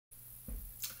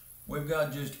We've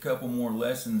got just a couple more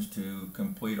lessons to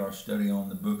complete our study on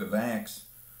the book of Acts.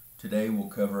 Today we'll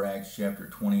cover Acts chapter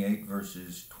 28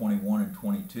 verses 21 and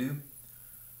 22.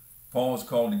 Paul has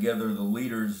called together the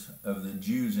leaders of the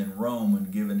Jews in Rome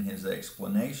and given his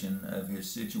explanation of his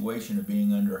situation of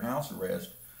being under house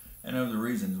arrest and of the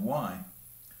reasons why.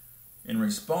 In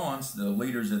response, the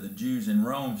leaders of the Jews in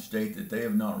Rome state that they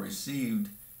have not received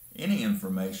any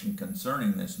information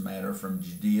concerning this matter from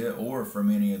Judea or from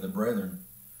any of the brethren.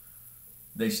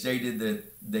 They stated that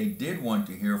they did want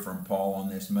to hear from Paul on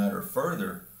this matter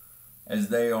further, as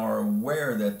they are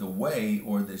aware that the way,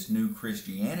 or this new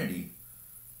Christianity,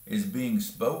 is being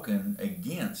spoken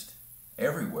against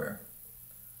everywhere.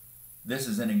 This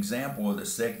is an example of the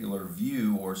secular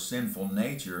view or sinful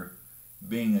nature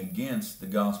being against the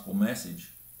gospel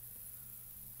message.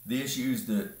 The issues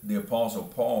that the Apostle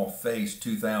Paul faced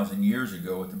 2,000 years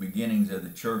ago at the beginnings of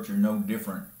the church are no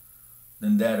different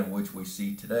than that of which we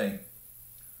see today.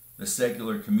 The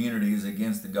secular community is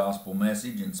against the gospel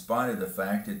message in spite of the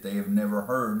fact that they have never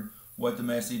heard what the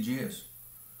message is.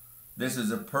 This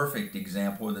is a perfect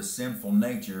example of the sinful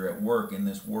nature at work in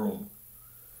this world.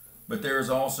 But there is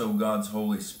also God's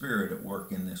Holy Spirit at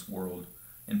work in this world,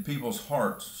 in people's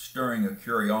hearts, stirring a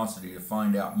curiosity to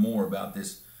find out more about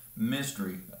this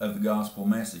mystery of the gospel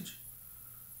message.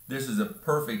 This is a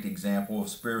perfect example of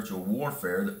spiritual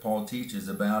warfare that Paul teaches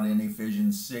about in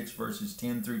Ephesians 6 verses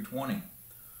 10 through 20.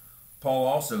 Paul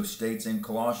also states in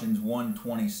Colossians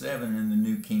 1:27 in the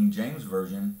New King James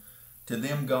Version, "To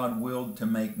them God willed to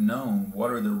make known what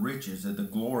are the riches of the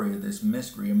glory of this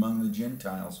mystery among the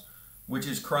Gentiles, which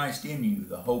is Christ in you,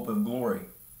 the hope of glory."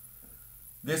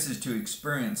 This is to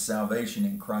experience salvation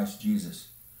in Christ Jesus,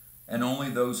 and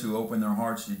only those who open their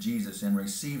hearts to Jesus and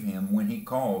receive Him when He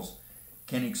calls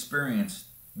can experience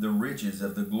the riches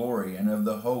of the glory and of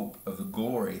the hope of the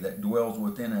glory that dwells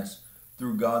within us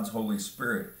through God's Holy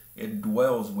Spirit. It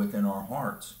dwells within our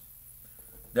hearts.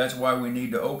 That's why we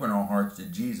need to open our hearts to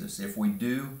Jesus. If we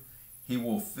do, He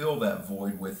will fill that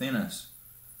void within us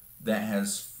that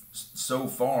has so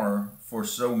far, for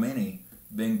so many,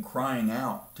 been crying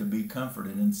out to be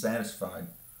comforted and satisfied.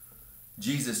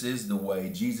 Jesus is the way,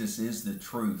 Jesus is the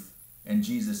truth, and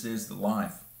Jesus is the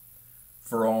life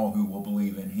for all who will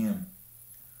believe in Him.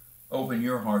 Open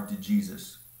your heart to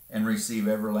Jesus and receive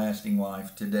everlasting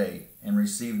life today, and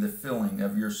receive the filling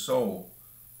of your soul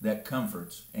that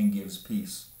comforts and gives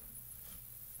peace.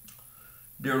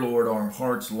 Dear Lord, our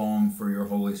hearts long for your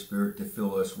Holy Spirit to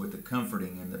fill us with the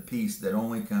comforting and the peace that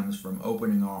only comes from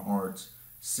opening our hearts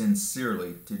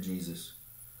sincerely to Jesus.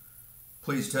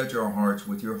 Please touch our hearts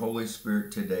with your Holy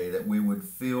Spirit today, that we would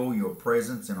feel your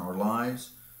presence in our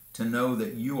lives, to know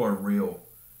that you are real,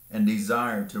 and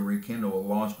desire to rekindle a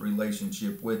lost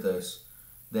relationship with us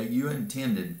that you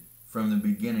intended from the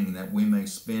beginning, that we may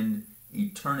spend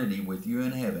eternity with you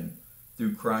in heaven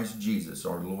through Christ Jesus,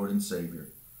 our Lord and Savior.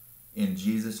 In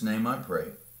Jesus' name I pray.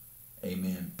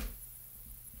 Amen.